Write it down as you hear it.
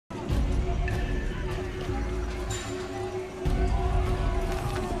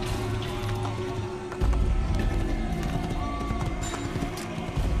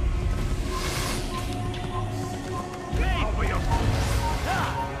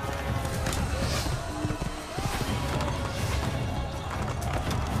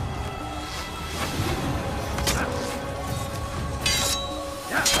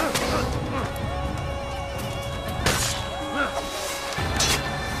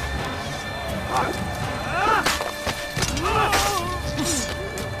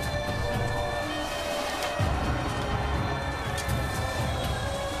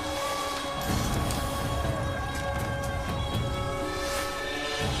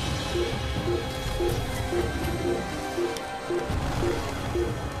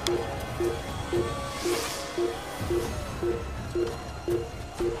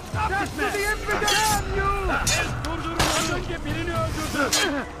Durdurun, birini öldürdü.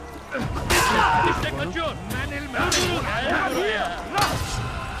 İşte kaçıyor. Durdurun, gel buraya.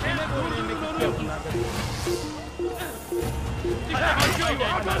 Kime boyun eğmek istiyorsun? İşte kaçıyor.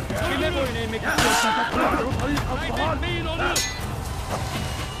 Kime boyun eğmek istiyorsun? Kaybetmeyin onu.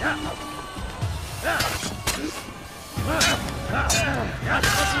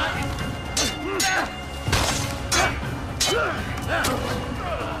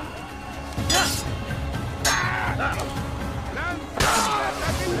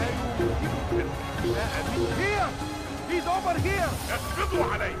 Here! He's over here! اقبضوا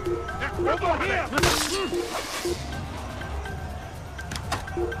عليه! اقبضوا عليه!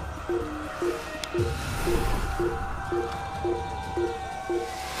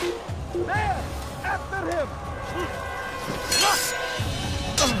 There! After him!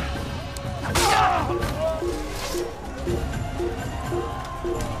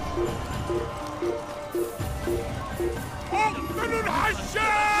 اقتلوا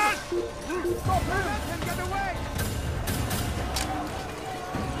الحشاد! Stop him and get away!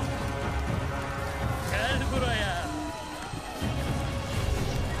 Gel buraya.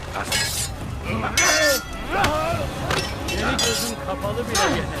 Yeni gözün kapalı bile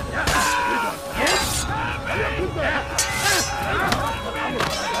gene.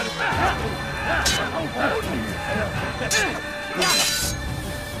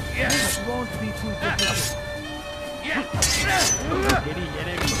 Geri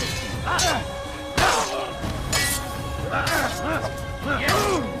yenemeyeceksin.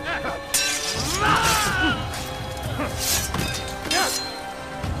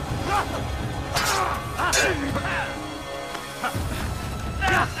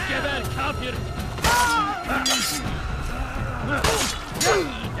 Geber kafir!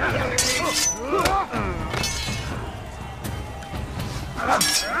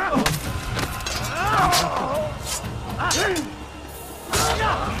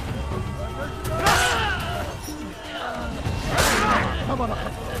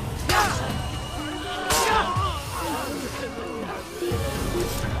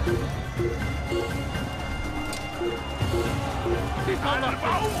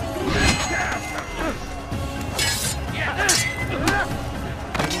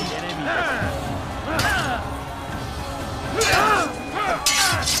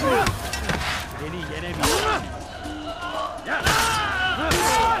 Beni yenemeyeceksin.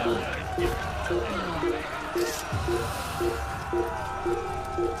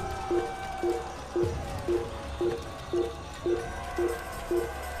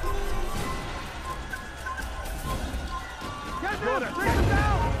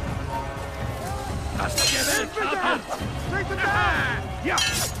 Take them down! Yeah!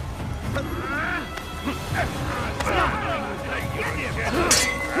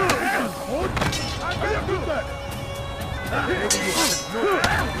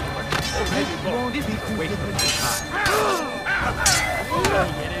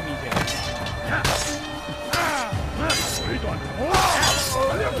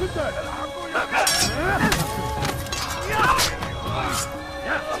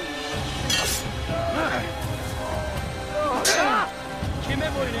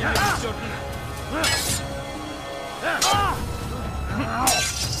 Kime boyun eğmek istiyorsun?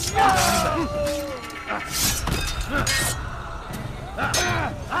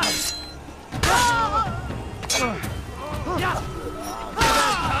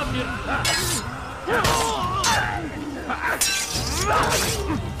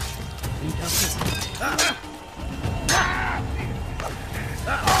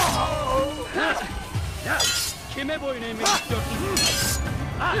 Kime boyun eğmek istiyorsun?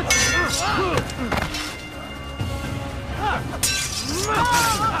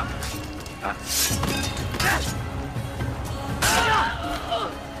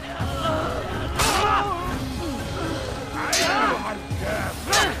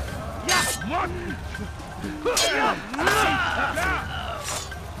 Tu es malin.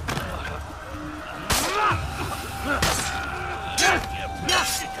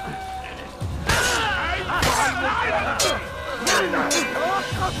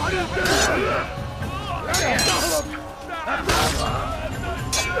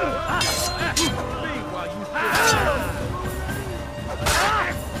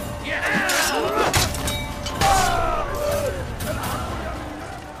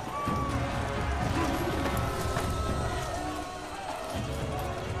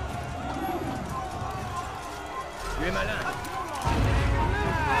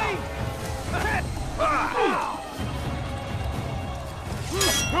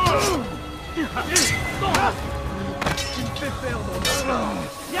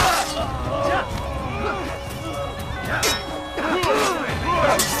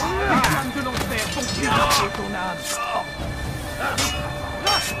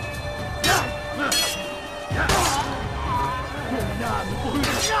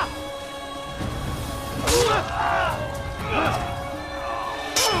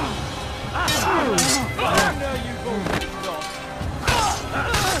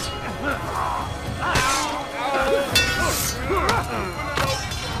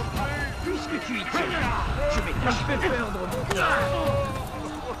 Don't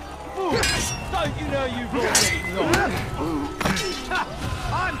you know you've already lost?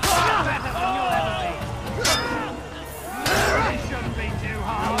 I'm far better than you'll ever be. It shouldn't be too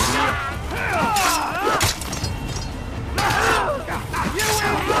hard. You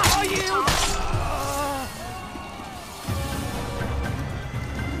will or yield.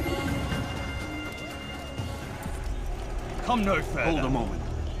 Come no further. Hold a moment.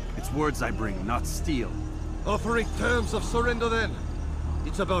 It's words I bring, not steel. Offering terms of surrender then?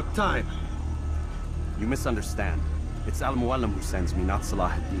 It's about time. You misunderstand. It's Al-Mualim who sends me, not Salah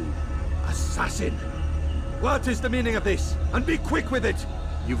ad-Din. Assassin! What is the meaning of this? And be quick with it!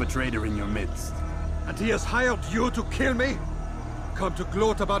 You've a traitor in your midst. And he has hired you to kill me? Come to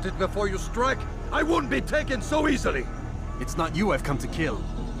gloat about it before you strike? I won't be taken so easily! It's not you I've come to kill.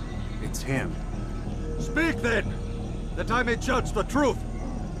 It's him. Speak then, that I may judge the truth.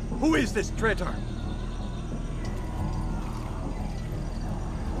 Who is this traitor?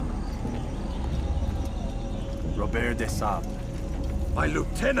 Robert de Sable. My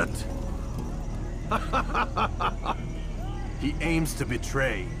lieutenant! He aims to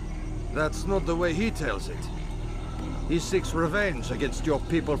betray. That's not the way he tells it. He seeks revenge against your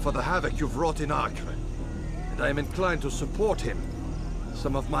people for the havoc you've wrought in Acre. And I am inclined to support him.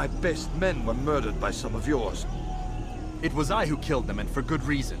 Some of my best men were murdered by some of yours. It was I who killed them, and for good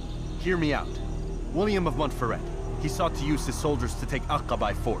reason. Hear me out. William of Montferrat. He sought to use his soldiers to take Acre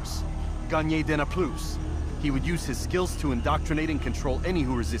by force. Gagné de Naplouse. He would use his skills to indoctrinate and control any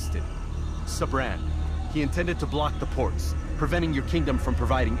who resisted. Sabran. He intended to block the ports, preventing your kingdom from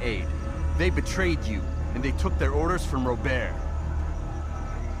providing aid. They betrayed you, and they took their orders from Robert.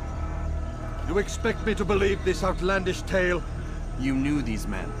 You expect me to believe this outlandish tale? You knew these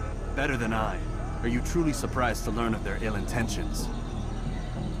men, better than I. Are you truly surprised to learn of their ill intentions?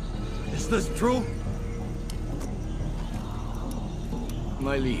 Is this true?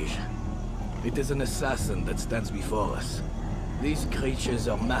 My liege, it is an assassin that stands before us. These creatures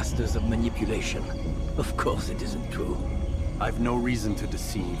are masters of manipulation. Of course it isn't true. I've no reason to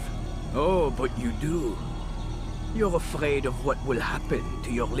deceive. Oh, but you do. You're afraid of what will happen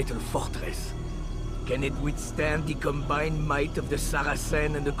to your little fortress. Can it withstand the combined might of the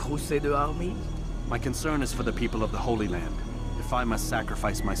Saracen and the Crusader armies? My concern is for the people of the Holy Land. If I must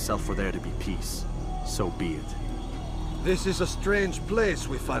sacrifice myself for there to be peace, so be it. This is a strange place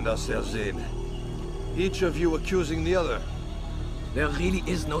we find ourselves in. Each of you accusing the other. There really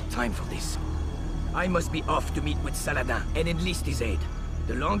is no time for this. I must be off to meet with Saladin and enlist his aid.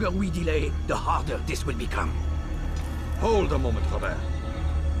 The longer we delay, the harder this will become. Hold a moment, Robert.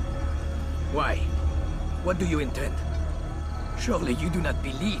 Why? What do you intend? Surely you do not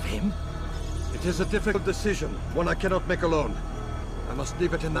believe him? It is a difficult decision, one I cannot make alone. I must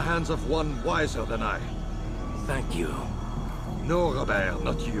leave it in the hands of one wiser than I. Thank you. No, Robert,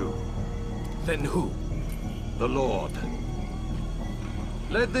 not you. Then who? The Lord.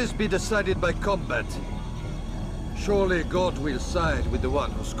 Let this be decided by combat. Surely God will side with the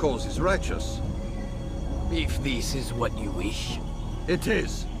one whose cause is righteous. If this is what you wish, It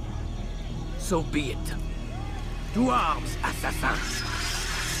is. so be it. To arms, assassins!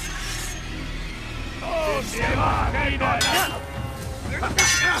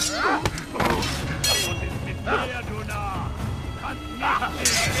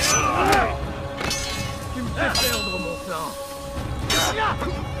 Tu me fais perdre mon temps. Tu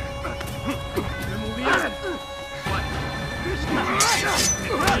veux mourir?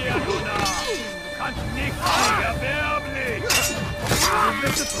 Je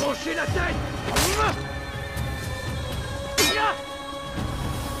vais te trancher la tête!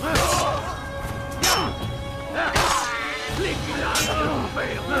 L'éclat de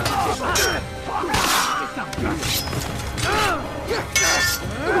l'enfer!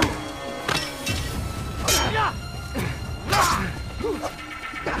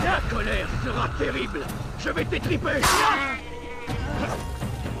 C'est ta colère sera terrible! Je vais t'étriper!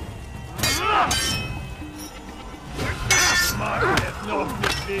 Mag es noch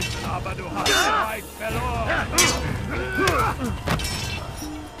nicht wissen, aber du hast bereits verloren.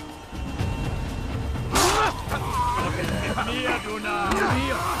 Mit mir, du Narr!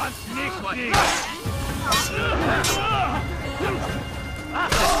 Mir kannst nicht liegen!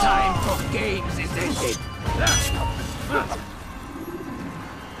 The time for games is ended!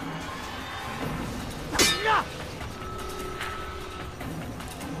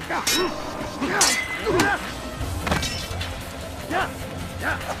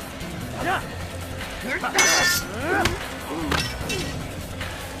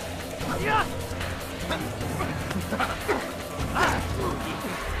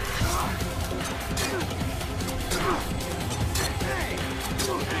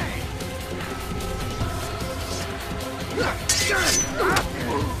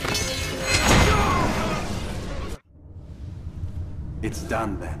 It's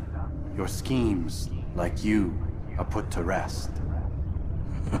done then. Your schemes, like you, are put to rest.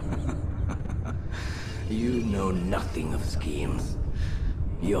 You know nothing of schemes.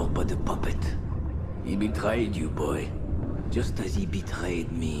 You're but a puppet. He betrayed you, boy. Just as he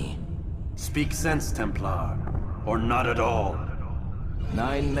betrayed me. Speak sense, Templar. Or not at all.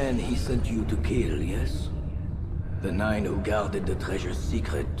 9 men he sent you to kill, yes? The 9 who guarded the treasure's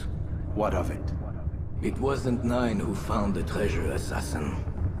secret. What of it? It wasn't 9 who found the treasure, assassin.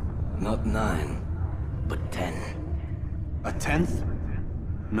 Not 9, but 10. A 10th?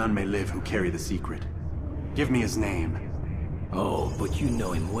 None may live who carry the secret. Give me his name. Oh, but you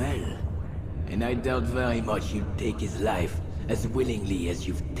know him well. And I doubt very much you'd take his life as willingly as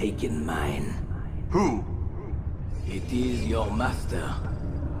you've taken mine. Who? It is your master,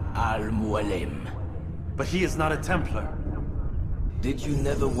 Al-Mualim. But he is not a Templar. Did you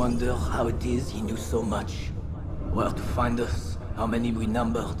never wonder how it is he knew so much? Where to find us, how many we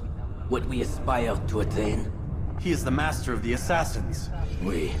numbered, what we aspired to attain? He is the master of the assassins.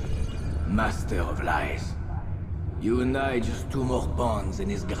 We, master of lies. You and I just 2 more pawns in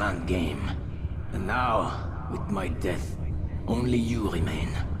his grand game. And now, with my death, only you remain.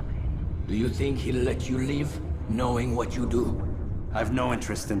 Do you think he'll let you live, knowing what you do? I've no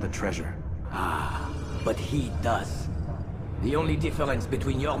interest in the treasure. Ah, but he does. The only difference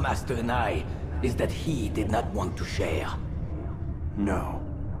between your master and I is that he did not want to share. No.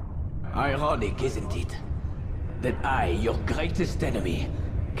 Ironic, isn't it? That I, your greatest enemy,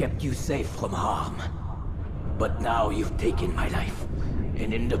 kept you safe from harm. But now you've taken my life,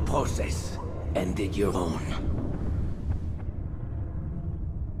 and in the process, ended your own.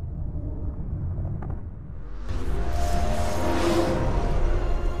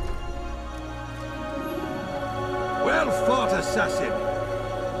 Well fought, assassin.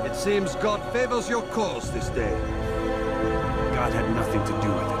 It seems God favors your cause this day. God had nothing to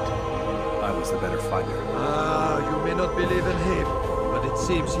do with it. I was the better fighter. Ah, you may not believe in him, but it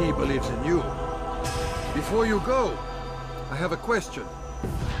seems he believes in you. Before you go, I have a question.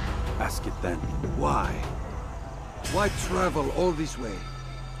 Ask it then. Why? Why travel all this way?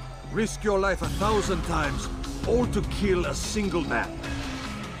 Risk your life 1,000 times, all to kill a single man.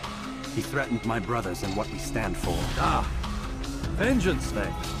 He threatened my brothers and what we stand for. Ah, vengeance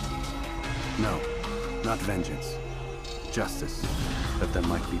then. No, not vengeance. Justice, that there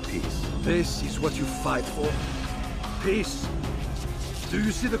might be peace. This is what you fight for? Peace? Do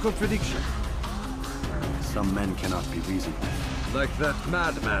you see the contradiction? Some men cannot be reasoned with. Like that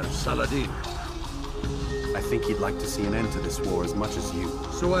madman, Saladin. I think he'd like to see an end to this war as much as you.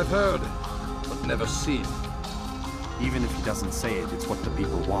 So I've heard, but never seen. Even if he doesn't say it, it's what the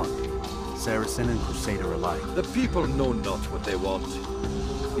people want. Saracen and Crusader alike. The people know not what they want.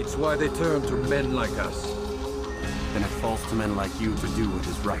 It's why they turn to men like us. Then it falls to men like you to do what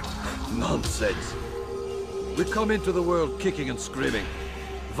is right. Nonsense. We come into the world kicking and screaming.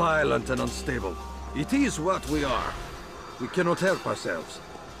 Violent and unstable. It is what we are. We cannot help ourselves.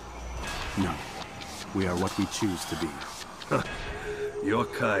 No. We are what we choose to be. You're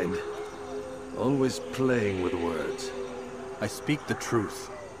kind. Always playing with words. I speak the truth.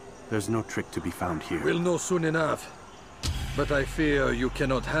 There's no trick to be found here. We'll know soon enough. But I fear you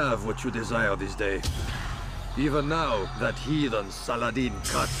cannot have what you desire this day. Even now, that heathen Saladin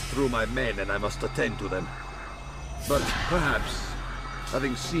cuts through my men and I must attend to them. But perhaps,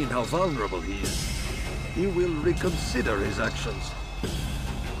 having seen how vulnerable he is, he will reconsider his actions.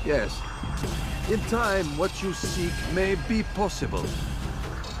 Yes, in time, what you seek may be possible.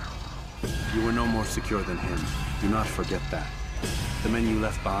 You were no more secure than him. Do not forget that. The men you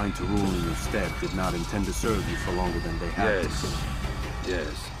left behind to rule in your stead did not intend to serve you for longer than they had to.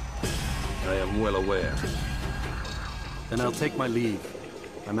 Yes. I am well aware. Then I'll take my leave.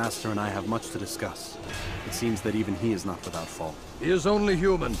 My master and I have much to discuss. It seems that even he is not without fault. He is only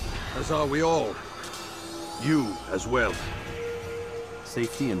human, as are we all. You as well.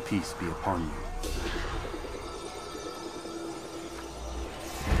 Safety and peace be upon you.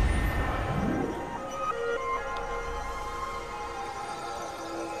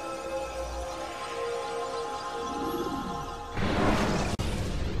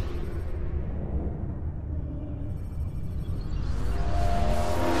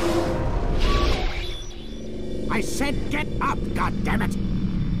 I said get up, goddammit!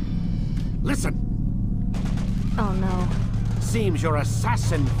 Listen! Oh no. Seems your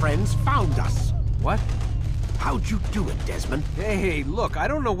assassin friends found us. What? How'd you do it, Desmond? Hey, look, I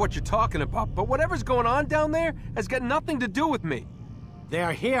don't know what you're talking about, but whatever's going on down there has got nothing to do with me.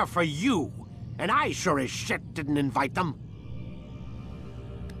 They're here for you, and I sure as shit didn't invite them.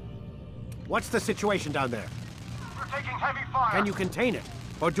 What's the situation down there? We're taking heavy fire. Can you contain it?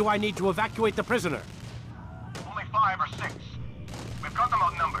 Or do I need to evacuate the prisoner? Only 5 or 6. We've got them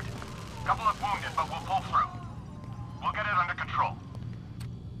outnumbered. Couple of wounded, but we'll pull through. We'll get it under control.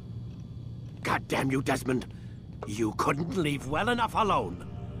 God damn you, Desmond. You couldn't leave well enough alone.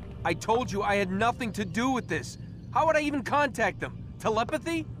 I told you I had nothing to do with this. How would I even contact them?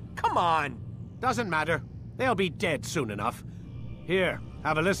 Telepathy? Come on. Doesn't matter. They'll be dead soon enough. Here,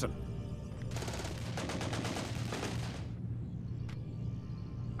 have a listen.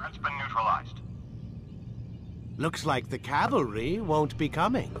 Threat's been neutralized. Looks like the cavalry won't be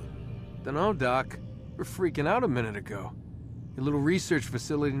coming. Dunno, Doc. We're freaking out a minute ago. Your little research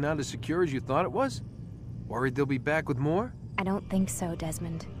facility not as secure as you thought it was? Worried they'll be back with more? I don't think so,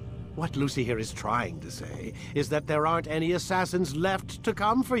 Desmond. What Lucy here is trying to say is that there aren't any assassins left to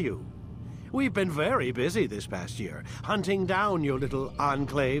come for you. We've been very busy this past year, hunting down your little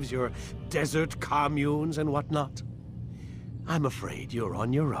enclaves, your desert communes and whatnot. I'm afraid you're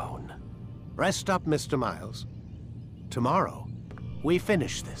on your own. Rest up, Mr. Miles. Tomorrow, we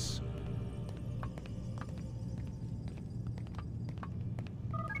finish this.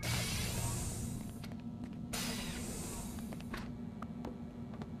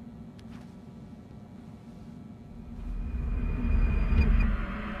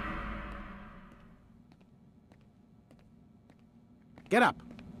 Get up.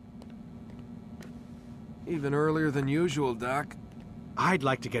 Even earlier than usual, Doc. I'd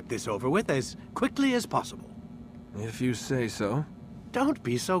like to get this over with as quickly as possible. If you say so. Don't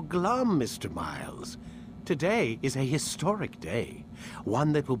be so glum, Mr. Miles. Today is a historic day.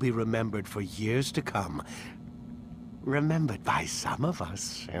 One that will be remembered for years to come. Remembered by some of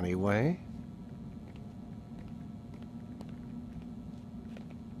us, anyway.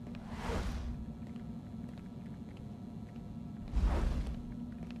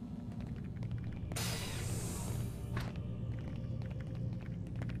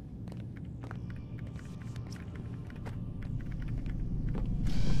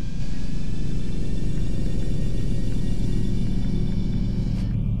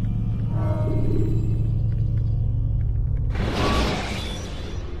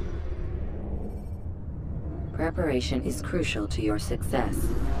 Preparation is crucial to your success.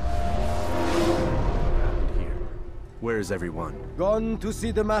 Here. Where is everyone? Gone to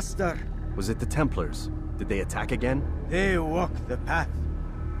see the Master. Was it the Templars? Did they attack again? They walk the path.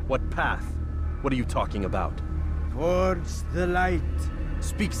 What path? What are you talking about? Towards the light.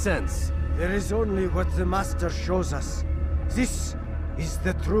 Speak sense. There is only what the Master shows us. This is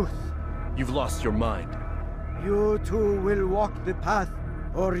the truth. You've lost your mind. You too will walk the path,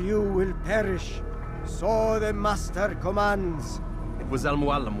 or you will perish. So the Master commands. It was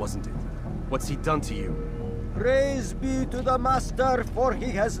Al-Mualim, wasn't it? What's he done to you? Praise be to the Master, for he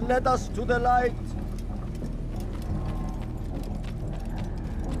has led us to the light.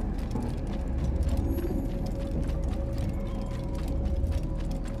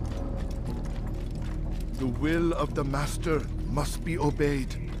 The will of the Master must be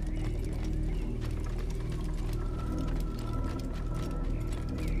obeyed.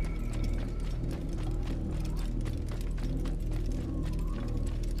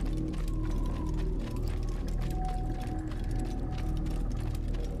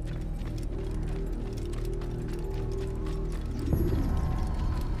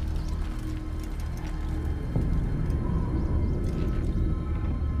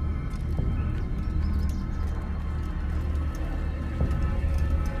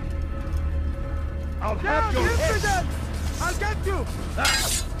 I'll have your head! I'll get you!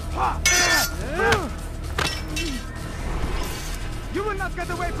 You will not get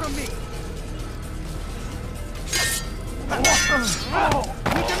away from me! You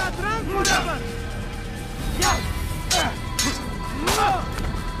cannot run forever!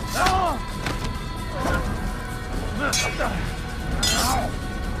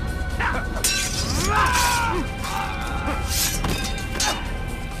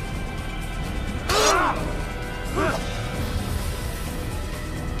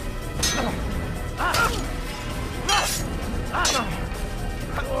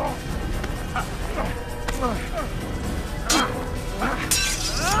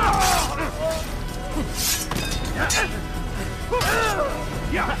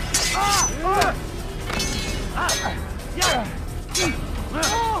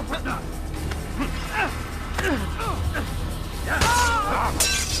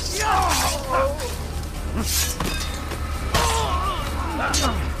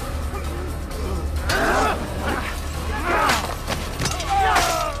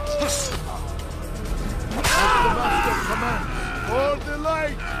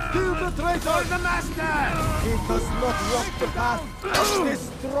 Kill the traitor! For the master! He does not walk the path.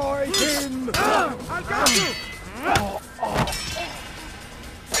 Destroy him! I'll get you!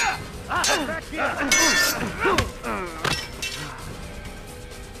 Back here!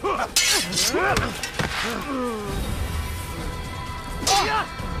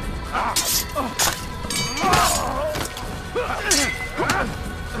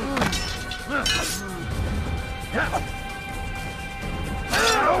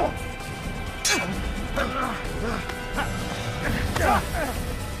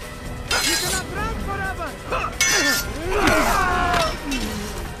 You cannot run forever!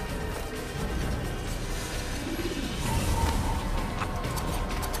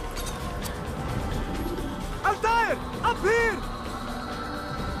 Altair! Up here!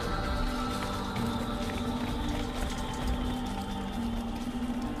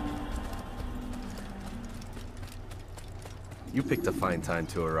 You picked a fine time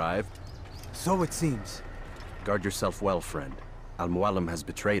to arrive. So it seems. Guard yourself well, friend. Al-Mualim has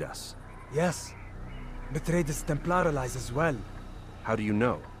betrayed us. Yes. Betrayed his Templar allies as well. How do you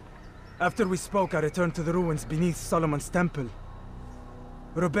know? After we spoke, I returned to the ruins beneath Solomon's temple.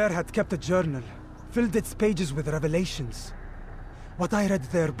 Robert had kept a journal, filled its pages with revelations. What I read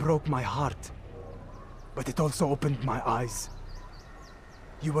there broke my heart. But it also opened my eyes.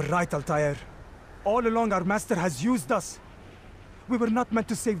 You were right, Altair. All along our master has used us. We were not meant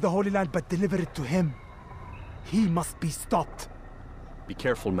to save the Holy Land, but deliver it to him. He must be stopped. Be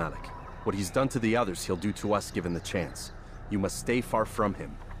careful, Malik. What he's done to the others, he'll do to us given the chance. You must stay far from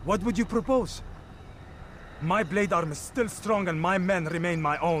him. What would you propose? My blade arm is still strong and my men remain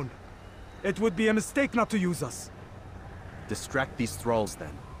my own. It would be a mistake not to use us. Distract these thralls,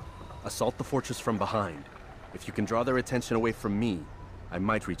 then. Assault the fortress from behind. If you can draw their attention away from me, I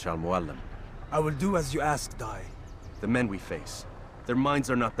might reach Al-Mualim. I will do as you ask, Dai. The men we face, their minds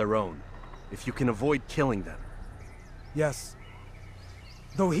are not their own. If you can avoid killing them. Yes.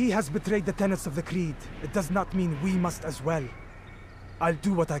 Though he has betrayed the tenets of the Creed, it does not mean we must as well. I'll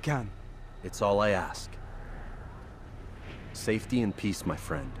do what I can. It's all I ask. Safety and peace, my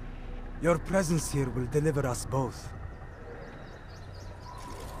friend. Your presence here will deliver us both.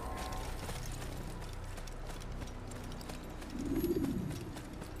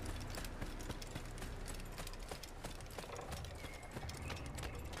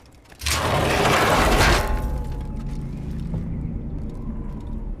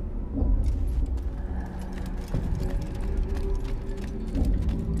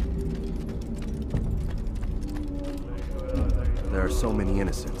 There are so many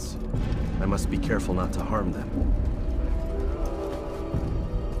innocents. I must be careful not to harm them.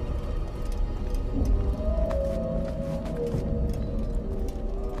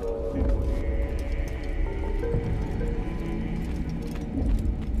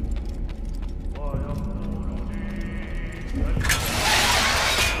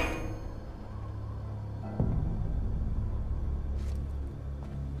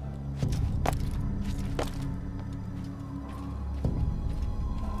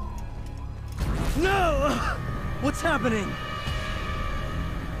 No! What's happening?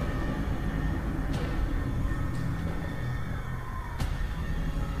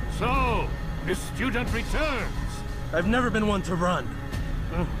 So, the student returns. I've never been one to run.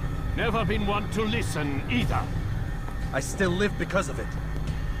 Never been one to listen, either. I still live because of it.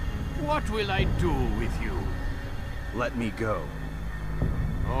 What will I do with you? Let me go.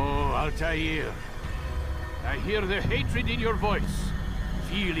 Oh, Altair. I hear the hatred in your voice.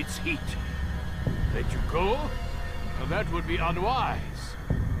 Feel its heat. Let you go? Well, that would be unwise.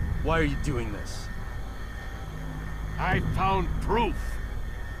 Why are you doing this? I found proof.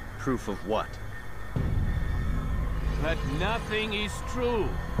 Proof of what? That nothing is true.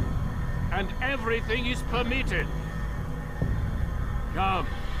 And everything is permitted. Come.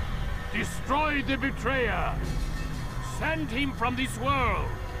 Destroy the betrayer. Send him from this world.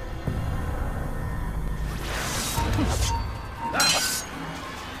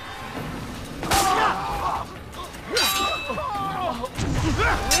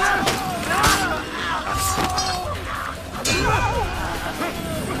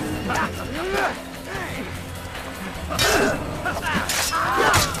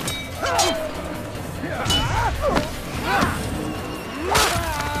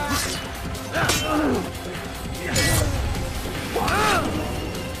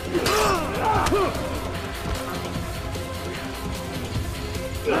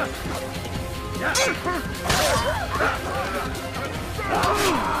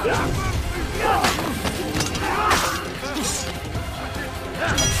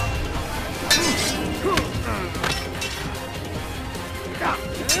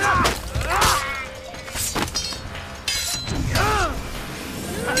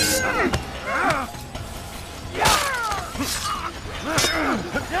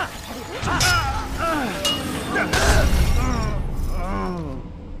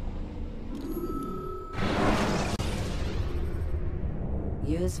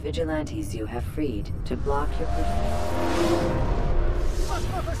 Use vigilantes you have freed to block your pursuit. Must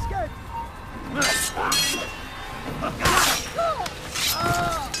not escape!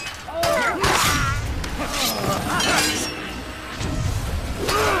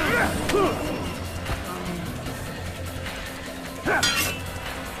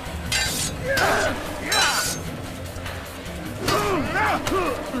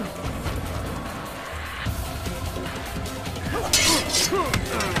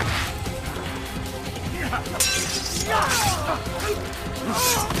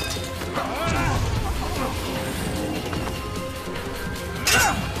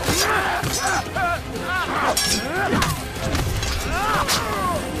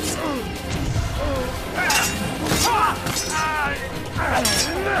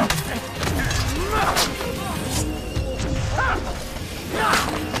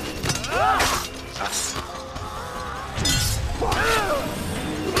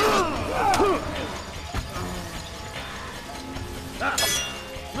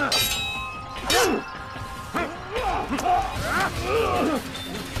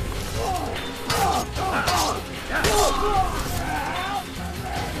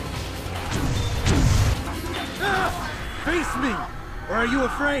 Face me! Or are you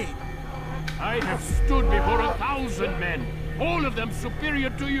afraid? I have stood before 1,000 men, all of them superior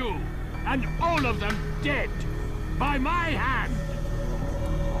to you, and all of them dead, by my hand.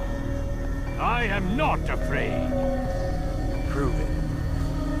 I am not afraid. Prove it.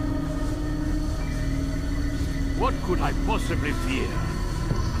 What could I possibly fear?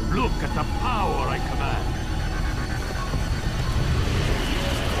 Look at the power I command.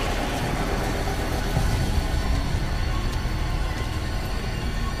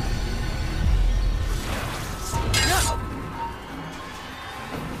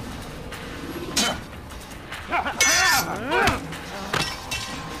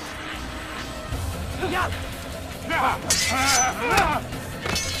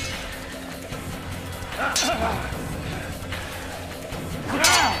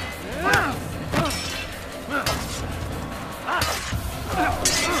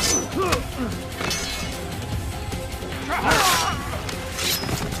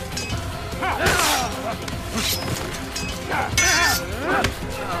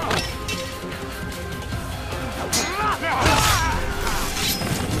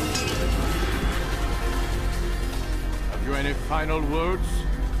 Have you any final words?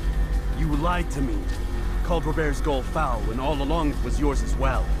 You lied to me. Called Robert's goal foul when all along it was yours as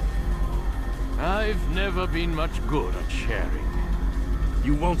well. I've never been much good at sharing.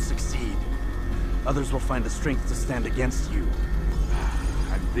 You won't succeed. Others will find the strength to stand against you.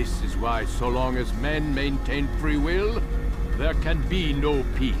 And this is why, so long as men maintain free will, there can be no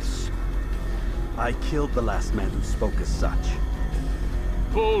peace. I killed the last man who spoke as such.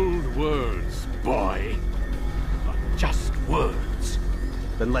 Bold words, boy. But just words.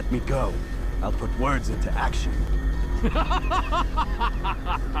 Then let me go. I'll put words into action.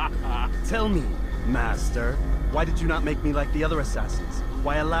 Tell me, Master, why did you not make me like the other assassins?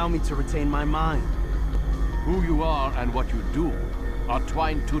 Why allow me to retain my mind? Who you are and what you do are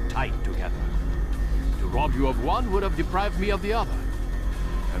twined too tight together. To rob you of one would have deprived me of the other.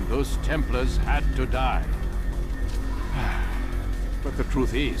 And those Templars had to die. But the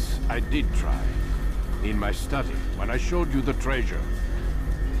truth is, I did try. In my study, when I showed you the treasure.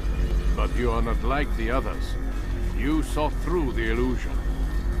 But you are not like the others. You saw through the illusion.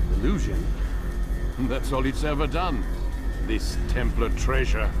 Illusion? That's all it's ever done. This Templar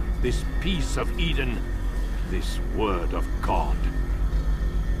treasure, this piece of Eden, this word of God.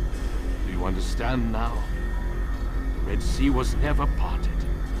 Do you understand now? The Red Sea was never parted.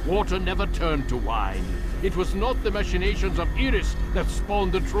 Water never turned to wine. It was not the machinations of Iris that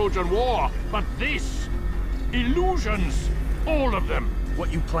spawned the Trojan War, but this! Illusions! All of them!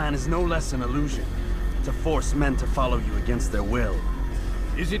 What you plan is no less an illusion. To force men to follow you against their will.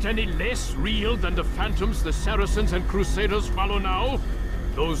 Is it any less real than the phantoms the Saracens and Crusaders follow now?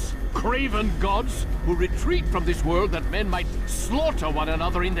 Those craven gods who retreat from this world that men might slaughter one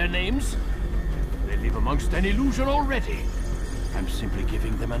another in their names? They live amongst an illusion already. I'm simply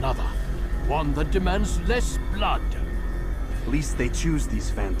giving them another. One that demands less blood. At least they choose these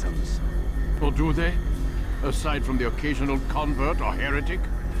phantoms. Or do they? Aside from the occasional convert or heretic?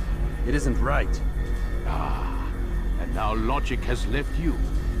 It isn't right. Ah, and now logic has left you.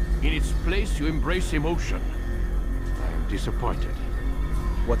 In its place, you embrace emotion. I am disappointed.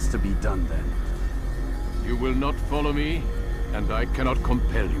 What's to be done then? You will not follow me? And I cannot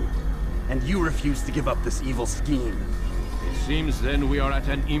compel you. And you refuse to give up this evil scheme. It seems then we are at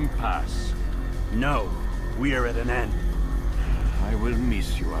an impasse. No, we are at an end. I will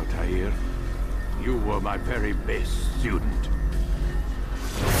miss you, Altair. You were my very best student.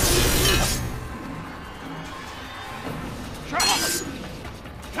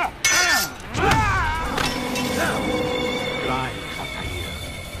 Blind, Altair.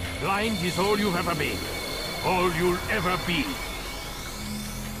 Blind is all you've ever been. All you'll ever be.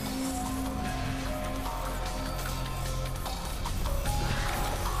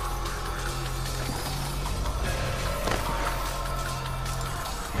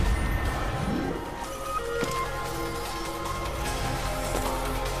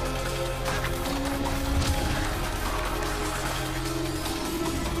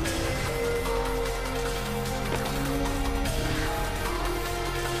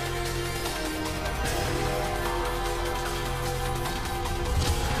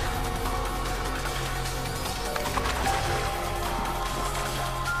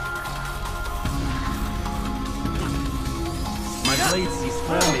 Blade sees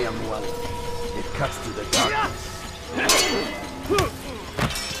chromium well. It cuts through the darkness.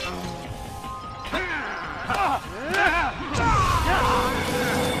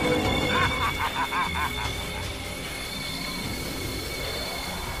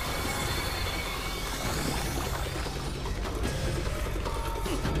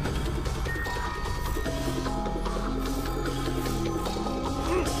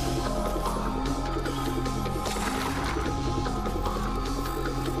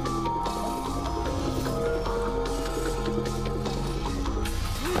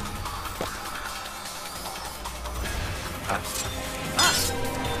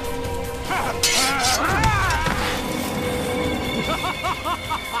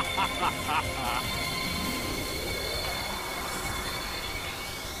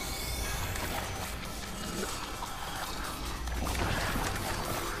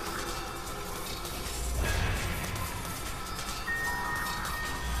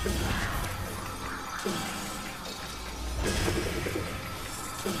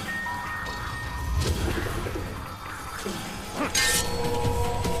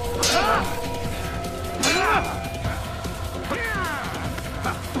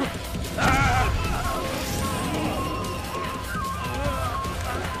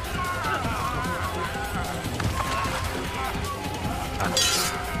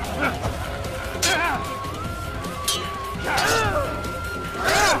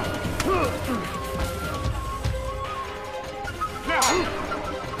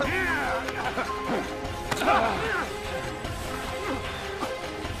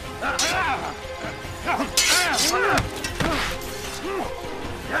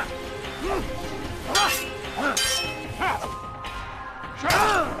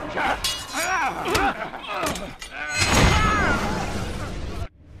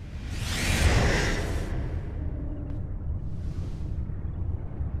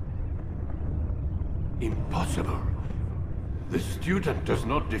 Impossible. The student does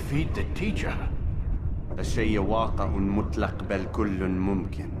not defeat the teacher. الشيء واقع مطلق بل كل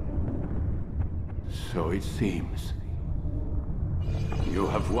ممكن. So it seems. You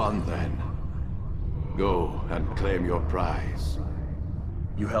have won then. Go and claim your prize.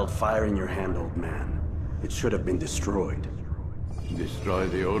 You held fire in your hand, old man. It should have been destroyed. Destroy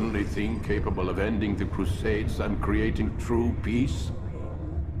the only thing capable of ending the Crusades and creating true peace?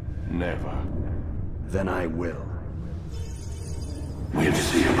 Never. Then I will. We'll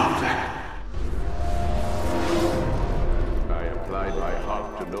see about that. I applied my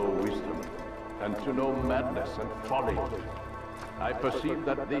heart to know wisdom, and to know madness and folly. I perceived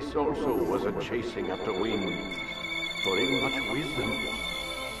that this also was a chasing after wind. For in much wisdom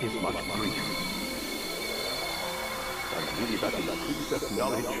is much grief. And he that increaseth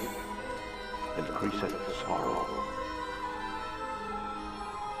knowledge increaseth sorrow.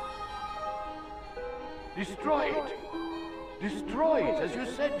 Destroy it! Destroy it, as you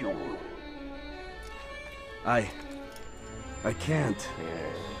said you would. I can't.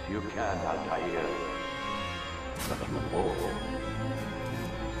 Yes, you can, Altair. But you won't.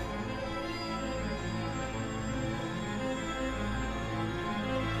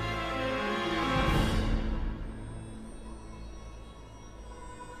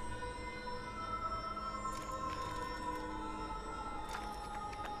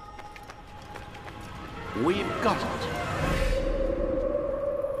 We've got it.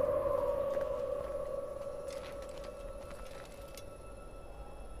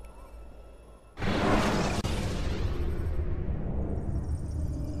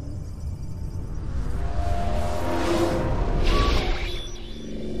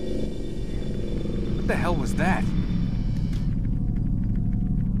 the hell was that?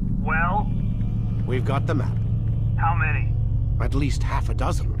 Well? We've got the map. How many? At least half a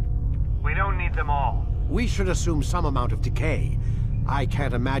dozen. We don't need them all. We should assume some amount of decay. I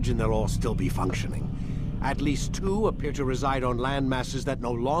can't imagine they'll all still be functioning. At least 2 appear to reside on land masses that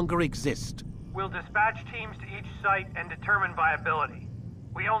no longer exist. We'll dispatch teams to each site and determine viability.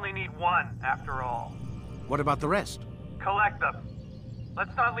 We only need 1, after all. What about the rest? Collect them.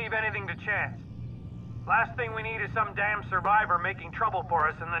 Let's not leave anything to chance. Last thing we need is some damn survivor making trouble for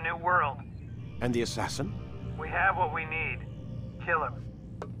us in the new world. And the assassin? We have what we need. Kill him.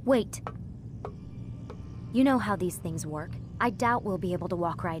 Wait. You know how these things work. I doubt we'll be able to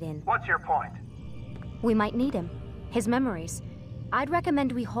walk right in. What's your point? We might need him. His memories. I'd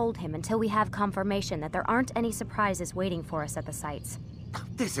recommend we hold him until we have confirmation that there aren't any surprises waiting for us at the sites.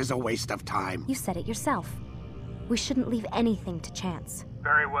 This is a waste of time. You said it yourself. We shouldn't leave anything to chance.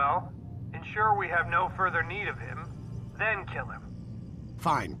 Very well. Ensure we have no further need of him, then kill him.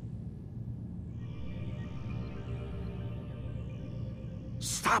 Fine.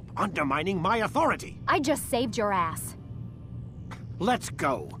 Stop undermining my authority! I just saved your ass. Let's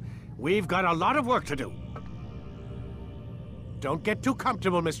go. We've got a lot of work to do. Don't get too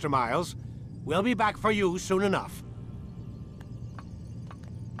comfortable, Mr. Miles. We'll be back for you soon enough.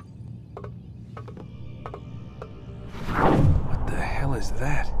 What the hell is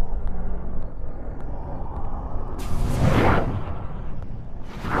that?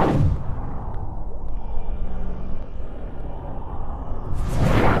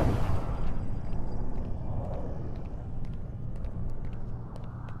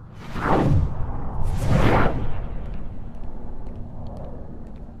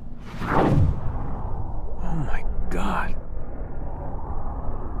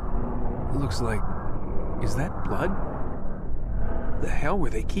 Like, is that blood? The hell were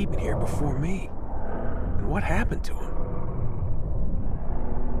they keeping here before me? And what happened to him?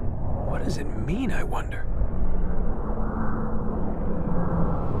 What does it mean, I wonder?